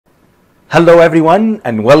Hello everyone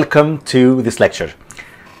and welcome to this lecture.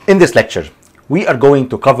 In this lecture, we are going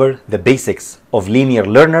to cover the basics of Linear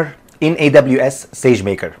Learner in AWS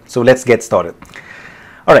SageMaker. So let's get started.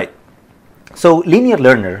 All right, so Linear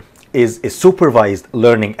Learner is a supervised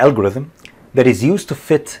learning algorithm that is used to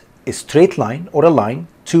fit a straight line or a line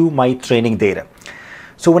to my training data.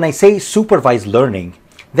 So when I say supervised learning,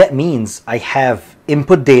 that means I have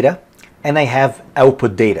input data and I have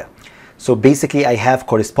output data. So basically I have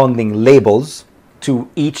corresponding labels to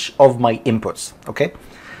each of my inputs, okay?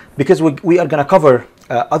 Because we are gonna cover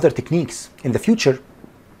other techniques in the future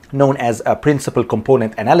known as principal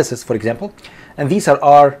component analysis, for example, and these are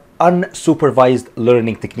our unsupervised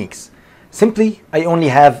learning techniques. Simply, I only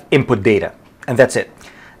have input data and that's it.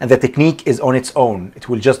 And the technique is on its own. It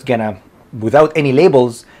will just gonna, without any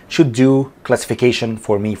labels, should do classification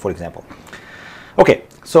for me, for example. Okay,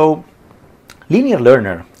 so Linear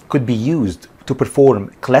Learner could be used to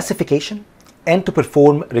perform classification and to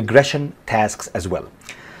perform regression tasks as well.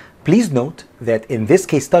 Please note that in this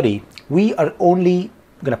case study, we are only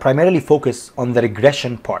going to primarily focus on the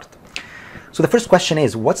regression part. So the first question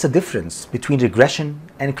is, what's the difference between regression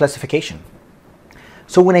and classification?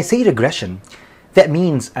 So when I say regression, that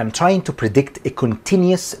means I'm trying to predict a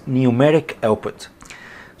continuous numeric output.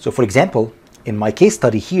 So for example, in my case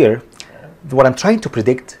study here, what I'm trying to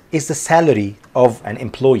predict is the salary of an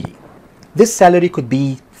employee. This salary could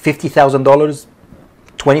be $50,000,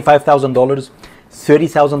 $25,000,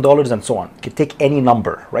 $30,000, and so on. It can take any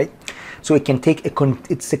number, right? So it can take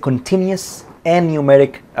it's a continuous and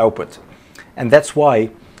numeric output. And that's why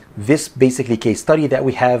this basically case study that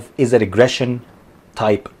we have is a regression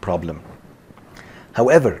type problem.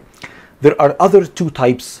 However, there are other two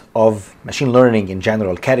types of machine learning in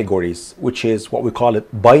general categories, which is what we call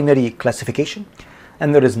it binary classification,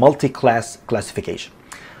 and there is multi-class classification.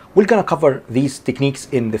 We're going to cover these techniques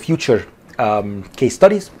in the future case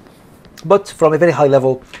studies, but from a very high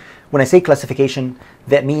level, when I say classification,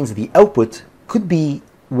 that means the output could be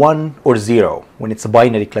 1 or 0 when it's a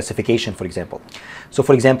binary classification, for example. So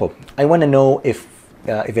for example, I want to know if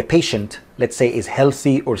a patient, let's say, is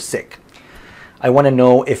healthy or sick. I want to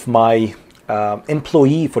know if my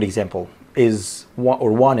employee, for example, is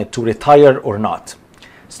wanted to retire or not.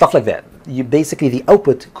 Stuff like that. Basically, the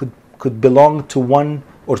output could belong to 1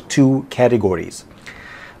 or 2 categories.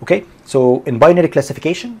 Okay, so in binary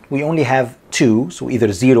classification, we only have 2, so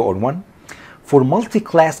either 0 or 1. For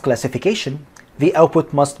multi-class classification, the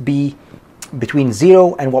output must be between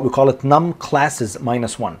 0 and what we call it num classes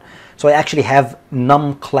minus 1. So I actually have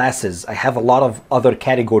num classes. I have a lot of other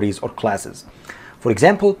categories or classes. For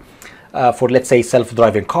example, for let's say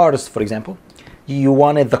self-driving cars, for example, you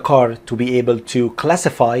wanted the car to be able to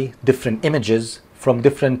classify different images from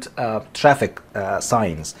different traffic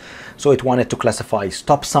signs. So it wanted to classify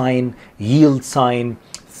stop sign, yield sign,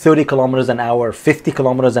 30 kilometers an hour, 50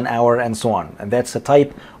 kilometers an hour, and so on. And that's a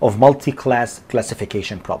type of multi-class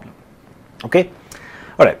classification problem. Okay?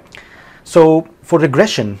 All right. So for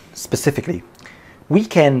regression specifically, we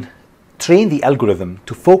can train the algorithm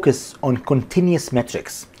to focus on continuous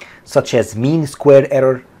metrics such as mean square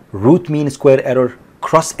error, root mean square error,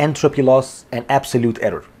 cross entropy loss, and absolute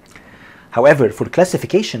error. However, for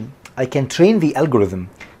classification, I can train the algorithm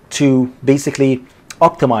to basically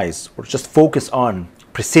optimize or just focus on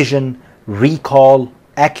precision, recall,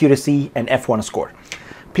 accuracy, and F1 score.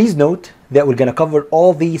 Please note that we're going to cover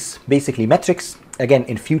all these basically metrics again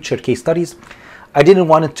in future case studies. I didn't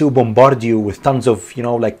want to bombard you with tons of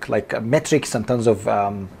metrics and tons of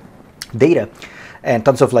data and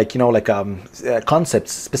tons of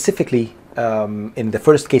concepts specifically in the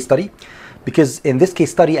first case study, because in this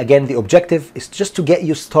case study again the objective is just to get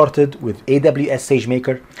you started with AWS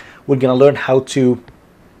SageMaker. We're going to learn how to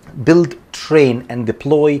build, train, and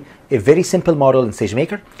deploy a very simple model in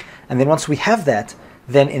SageMaker, and then once we have that,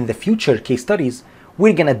 then in the future case studies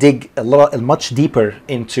we're going to dig much deeper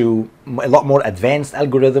into a lot more advanced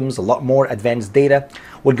algorithms, a lot more advanced data.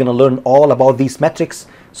 We're going to learn all about these metrics,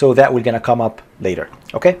 so that we're going to come up later.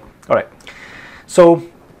 Okay? All right. So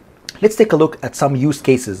let's take a look at some use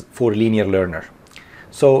cases for Linear Learner.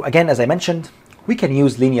 So again, as I mentioned, we can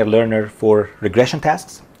use Linear Learner for regression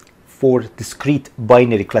tasks, for discrete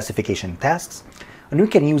binary classification tasks, and we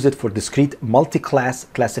can use it for discrete multi-class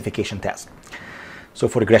classification tasks. So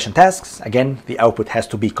for regression tasks, again, the output has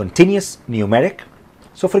to be continuous, numeric.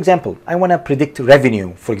 So for example, I want to predict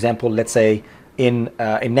revenue, for example, let's say in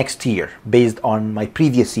next year based on my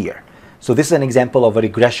previous year. So this is an example of a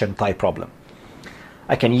regression type problem.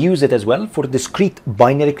 I can use it as well for discrete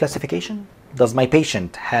binary classification. Does my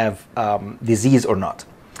patient have disease or not?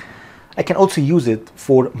 I can also use it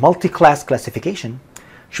for multi-class classification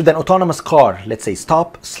Should an autonomous car, let's say,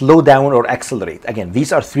 stop, slow down, or accelerate? Again,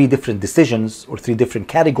 these are three different decisions or three different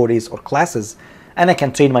categories or classes, and I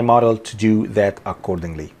can train my model to do that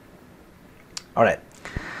accordingly. All right,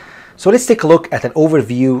 so let's take a look at an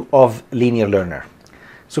overview of Linear Learner.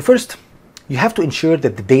 So first, you have to ensure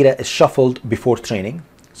that the data is shuffled before training.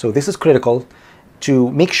 So this is critical to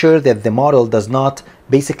make sure that the model does not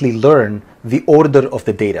basically learn the order of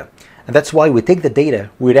the data. And that's why we take the data,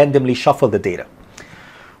 we randomly shuffle the data.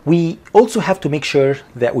 We also have to make sure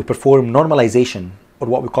that we perform normalization, or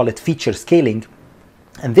what we call it feature scaling.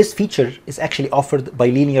 And this feature is actually offered by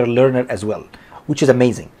Linear Learner as well, which is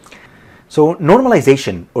amazing. So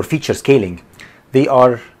normalization or feature scaling, they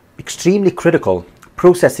are extremely critical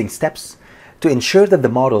processing steps to ensure that the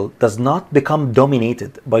model does not become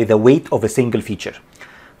dominated by the weight of a single feature.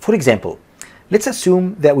 For example, let's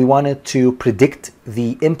assume that we wanted to predict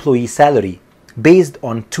the employee salary based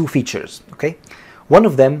on two features, okay? One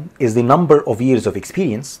of them is the number of years of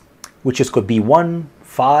experience, which could be 1,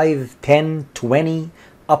 5, 10, 20,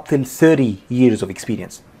 up till 30 years of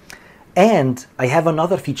experience. And I have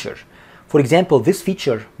another feature. For example, this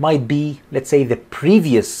feature might be, let's say, the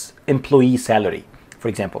previous employee salary, for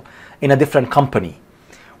example, in a different company,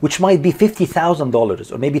 which might be $50,000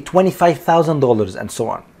 or maybe $25,000 and so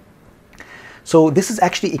on. So this is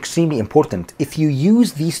actually extremely important. If you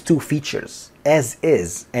use these two features as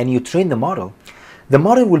is and you train the model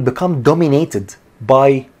will become dominated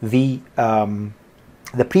by the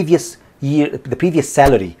previous year, the previous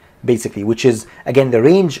salary, basically, which is, again, the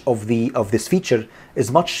range of this feature is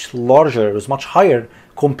much larger, is much higher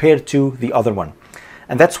compared to the other one.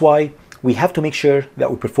 And that's why we have to make sure that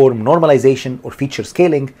we perform normalization or feature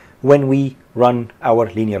scaling when we run our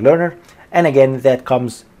Linear Learner. And again, that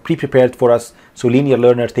comes pre-prepared for us, so Linear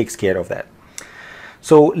Learner takes care of that.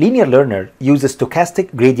 So Linear Learner uses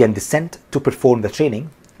stochastic gradient descent to perform the training.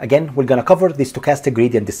 Again, we're going to cover the stochastic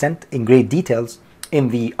gradient descent in great details in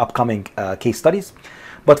the upcoming case studies.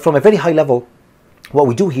 But from a very high level, what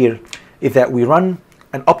we do here is that we run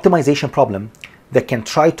an optimization problem that can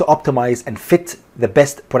try to optimize and fit the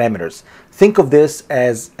best parameters. Think of this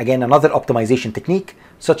as, again, another optimization technique,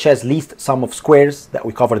 such as least sum of squares that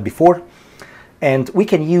we covered before. And we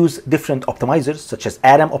can use different optimizers, such as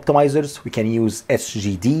Adam optimizers. We can use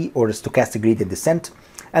SGD, or stochastic gradient descent.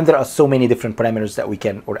 And there are so many different parameters that we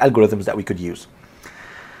can, or algorithms that we could use.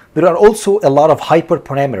 There are also a lot of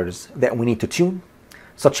hyperparameters that we need to tune,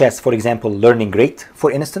 such as, for example, learning rate,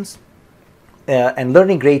 for instance. And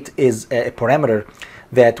learning rate is a parameter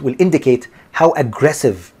that will indicate how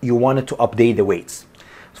aggressive you wanted to update the weights.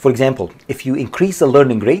 For example, if you increase the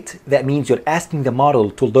learning rate, that means you're asking the model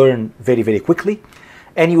to learn very, very quickly,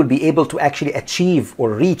 and you will be able to actually achieve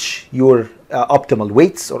or reach your optimal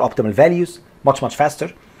weights or optimal values much, much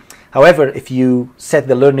faster. However, if you set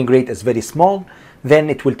the learning rate as very small, then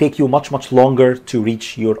it will take you much, much longer to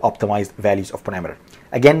reach your optimized values of parameter.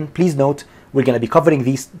 Again, please note, we're going to be covering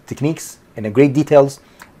these techniques in great details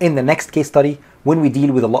in the next case study when we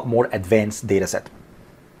deal with a lot more advanced data set.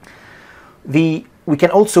 We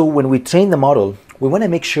can also, when we train the model, we want to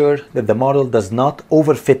make sure that the model does not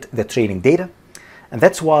overfit the training data. And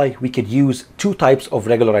that's why we could use two types of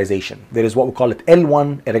regularization. There is what we call it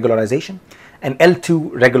L1 regularization and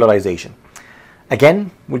L2 regularization.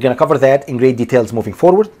 Again, we're going to cover that in great details moving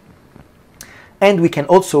forward. And we can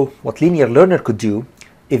also, what Linear Learner could do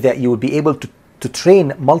is that you will be able to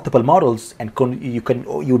train multiple models, and you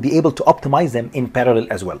will be able to optimize them in parallel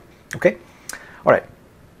as well. Okay? All right.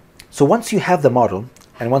 So once you have the model,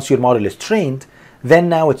 and once your model is trained, then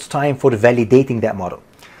now it's time for validating that model.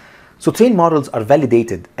 So trained models are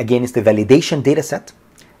validated against the validation data set,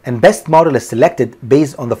 and best model is selected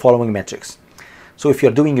based on the following metrics. So if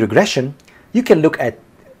you're doing regression, you can look at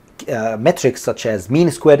metrics such as mean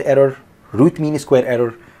squared error, root mean squared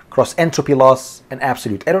error, cross entropy loss, and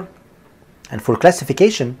absolute error. And for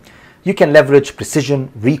classification, you can leverage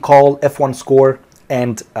precision, recall, F1 score,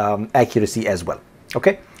 and accuracy as well.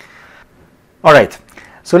 Okay? All right,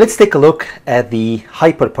 so let's take a look at the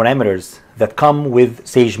hyperparameters that come with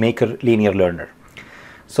SageMaker Linear Learner.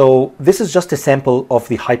 So this is just a sample of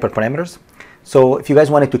the hyperparameters. So if you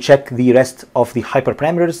guys wanted to check the rest of the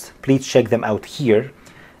hyperparameters, please check them out here.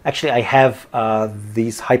 Actually, I have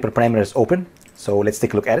these hyperparameters open, so let's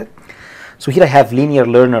take a look at it. So here I have Linear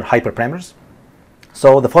Learner hyperparameters.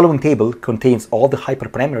 So the following table contains all the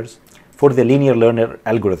hyperparameters for the Linear Learner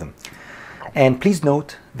algorithm. And please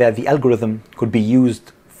note that the algorithm could be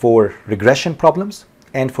used for regression problems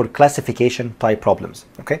and for classification type problems.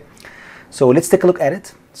 Okay, so let's take a look at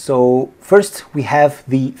it. So first we have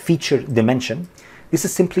the feature dimension. This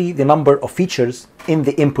is simply the number of features in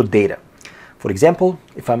the input data. For example,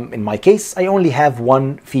 if I'm in my case, I only have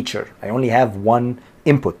one feature. I only have one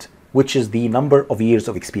input, which is the number of years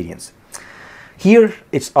of experience. Here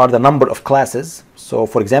are the number of classes. So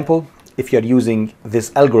for example, if you're using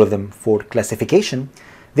this algorithm for classification,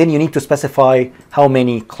 then you need to specify how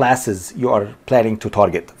many classes you are planning to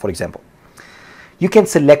target, for example. You can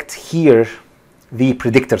select here the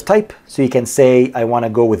predictor type. So you can say, I want to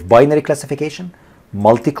go with binary classification,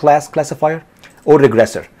 multi-class classifier, or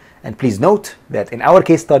regressor. And please note that in our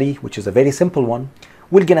case study, which is a very simple one,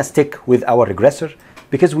 we're going to stick with our regressor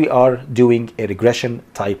because we are doing a regression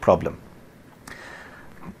type problem.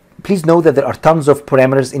 Please note that there are tons of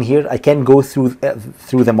parameters in here. I can't go through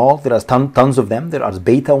them all. There are tons of them. There are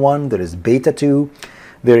beta 1, there is beta 2,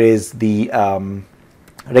 there is the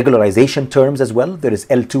regularization terms as well. There is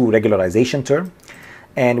L2 regularization term.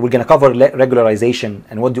 And we're going to cover regularization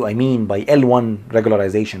and what do I mean by L1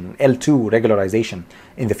 regularization, L2 regularization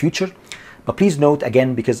in the future. But please note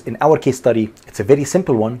again, because in our case study, it's a very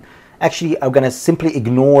simple one. Actually, I'm going to simply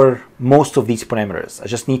ignore most of these parameters. I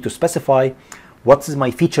just need to specify what is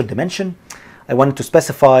my feature dimension. I want to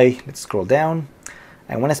specify, let's scroll down.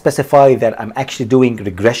 I want to specify that I'm actually doing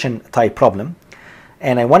regression type problem.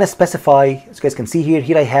 And I want to specify, as you guys can see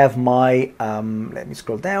here, I have my, let me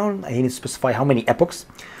scroll down. I need to specify how many epochs,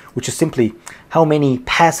 which is simply how many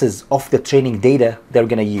passes of the training data they're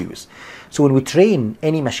going to use. So when we train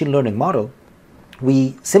any machine learning model,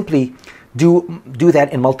 we simply do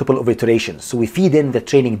that in multiple of iterations. So we feed in the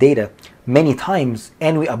training data many times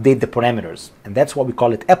and we update the parameters. And that's why we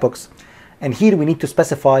call it epochs. And here we need to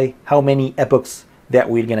specify how many epochs that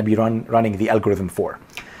we're going to be running the algorithm for.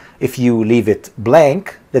 If you leave it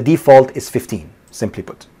blank, the default is 15, simply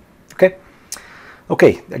put.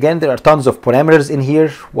 Okay, again, there are tons of parameters in here.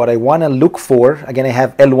 What I want to look for, again, I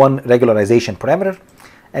have L1 regularization parameter.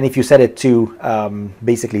 And if you set it to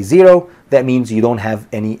basically 0, that means you don't have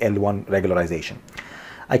any L1 regularization.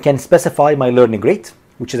 I can specify my learning rate,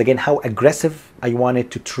 which is again how aggressive I want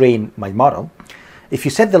it to train my model. If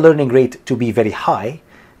you set the learning rate to be very high,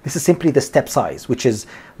 this is simply the step size, which is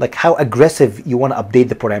like how aggressive you want to update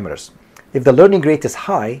the parameters. If the learning rate is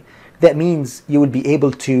high, that means you will be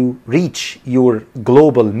able to reach your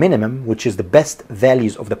global minimum, which is the best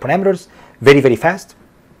values of the parameters, very, very fast.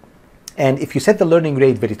 And if you set the learning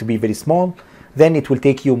rate to be very small, then it will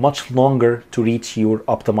take you much longer to reach your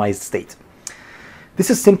optimized state. This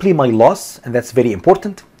is simply my loss, and that's very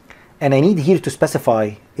important. And I need here to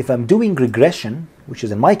specify if I'm doing regression, which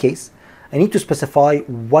is in my case, I need to specify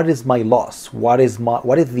what is my loss, what is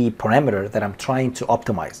the parameter that I'm trying to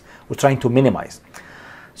optimize or trying to minimize.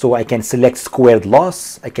 So I can select squared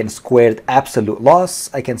loss, I can squared absolute loss,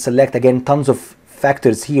 I can select again tons of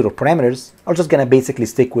factors here or parameters. I'm just gonna basically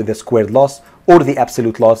stick with the squared loss or the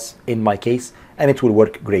absolute loss in my case, and it will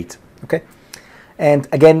work great. Okay. And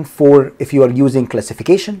again, for if you are using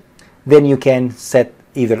classification, then you can set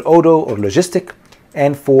either auto or logistic,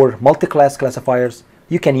 and for multi-class classifiers,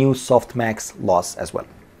 you can use softmax loss as well.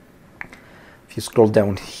 If you scroll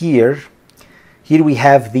down here we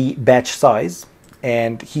have the batch size,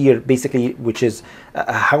 and here basically, which is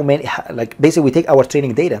how many, like basically we take our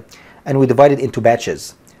training data and we divide it into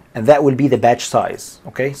batches, and that will be the batch size.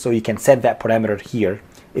 Okay, so you can set that parameter here.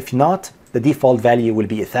 If not, the default value will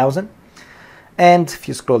be 1,000. And if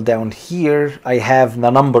you scroll down here, I have the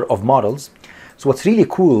number of models. So what's really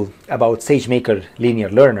cool about SageMaker Linear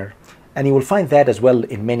Learner, and you will find that as well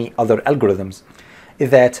in many other algorithms, is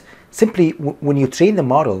that simply when you train the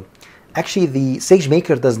model, actually the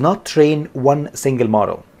SageMaker does not train one single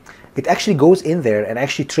model. It actually goes in there and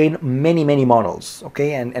actually train many, many models,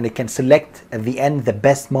 okay? And it can select at the end the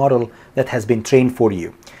best model that has been trained for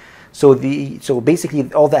you. So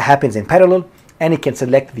basically all that happens in parallel, and it can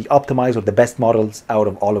select the optimized or the best models out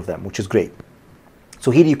of all of them, which is great. So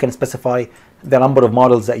here you can specify the number of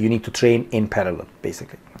models that you need to train in parallel,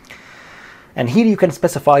 basically. And here you can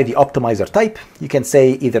specify the optimizer type. You can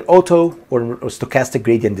say either auto or stochastic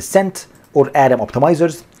gradient descent or Adam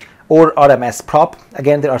optimizers or RMS prop.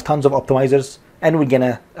 Again, there are tons of optimizers, and we're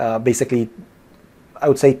gonna basically, I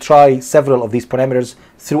would say, try several of these parameters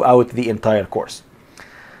throughout the entire course.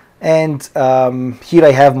 And here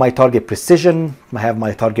I have my target precision, I have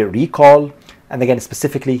my target recall, and again,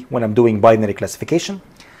 specifically when I'm doing binary classification.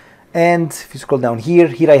 And if you scroll down here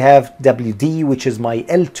I have WD, which is my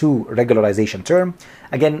L2 regularization term.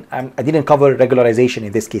 Again, I didn't cover regularization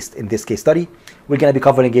in this case study. We're going to be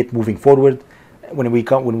covering it moving forward when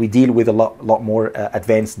we deal with a lot more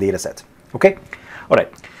advanced data set. Okay, all right.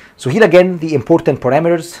 So here again, the important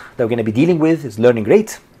parameters that we're going to be dealing with is learning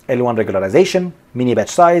rate, L1 regularization, mini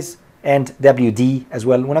batch size, and WD as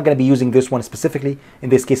well. We're not going to be using this one specifically in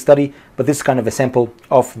this case study, but this is kind of a sample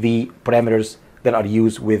of the parameters that are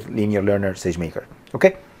used with Linear Learner SageMaker.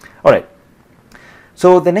 Okay, all right.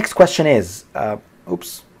 So the next question is,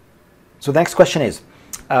 what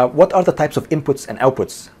are the types of inputs and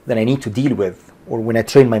outputs that I need to deal with or when I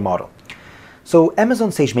train my model? So Amazon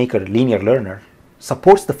SageMaker Linear Learner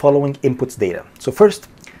supports the following inputs data. So first,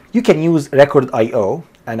 you can use record IO,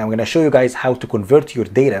 and I'm going to show you guys how to convert your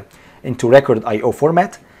data into record IO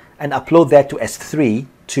format and upload that to S3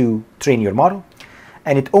 to train your model.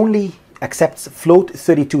 And it only accepts float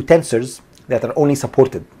 32 tensors that are only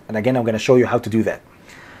supported. And again, I'm going to show you how to do that.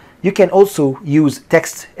 You can also use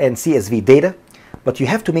text and CSV data, but you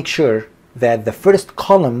have to make sure that the first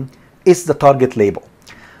column is the target label.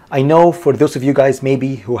 I know for those of you guys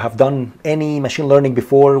maybe who have done any machine learning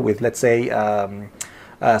before with, let's say,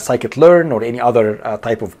 scikit-learn or any other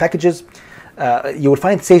type of packages, you will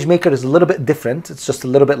find SageMaker is a little bit different. It's just a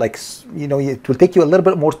little bit like, you know, it will take you a little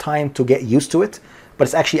bit more time to get used to it, but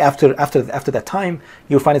it's actually after that time,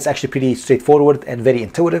 you'll find it's actually pretty straightforward and very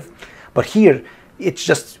intuitive. But here, it's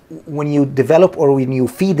just when you develop or when you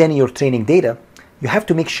feed in your training data, you have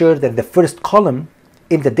to make sure that the first column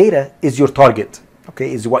in the data is your target,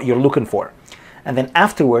 okay, is what you're looking for. And then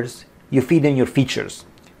afterwards, you feed in your features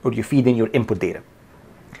or you feed in your input data.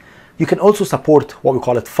 You can also support what we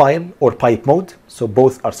call it file or pipe mode. So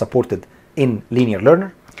both are supported in Linear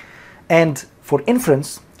Learner. And for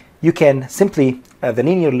inference, you can simply, the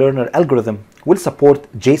Linear Learner algorithm will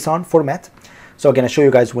support JSON format. So I'm going to show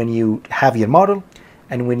you guys when you have your model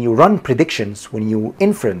and when you run predictions, when you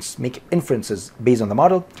make inferences based on the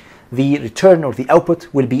model, the return or the output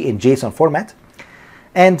will be in JSON format.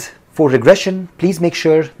 And for regression, please make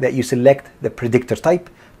sure that you select the predictor type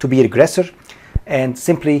to be a regressor. And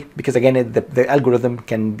simply because, again, the algorithm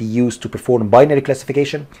can be used to perform binary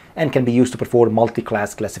classification and can be used to perform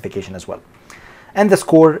multi-class classification as well. And the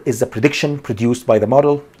score is the prediction produced by the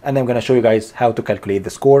model. And I'm going to show you guys how to calculate the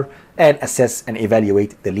score and assess and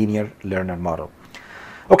evaluate the Linear Learner model.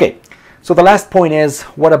 Okay, so the last point is,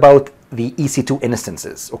 what about the EC2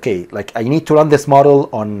 instances? Okay, like I need to run this model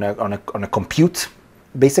on a compute.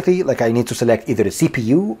 Basically, like I need to select either a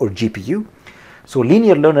CPU or GPU. So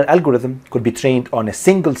Linear Learner algorithm could be trained on a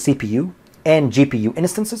single CPU and GPU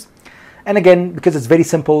instances. And again, because it's very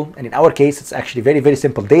simple, and in our case, it's actually very, very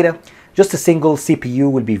simple data, just a single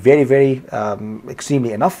CPU will be very, very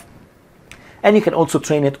extremely enough. And you can also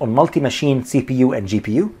train it on multi-machine CPU and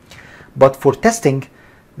GPU. But for testing,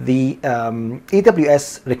 the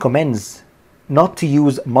AWS recommends not to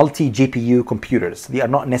use multi-GPU computers. They are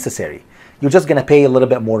not necessary. You're just going to pay a little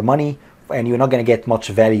bit more money and you're not going to get much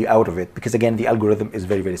value out of it because, again, the algorithm is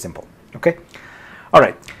very, very simple. Okay. All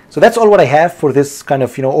right. So that's all what I have for this kind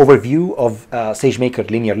of, overview of SageMaker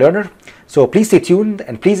Linear Learner. So please stay tuned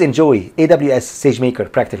and please enjoy AWS SageMaker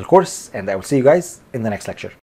practical course, and I will see you guys in the next lecture.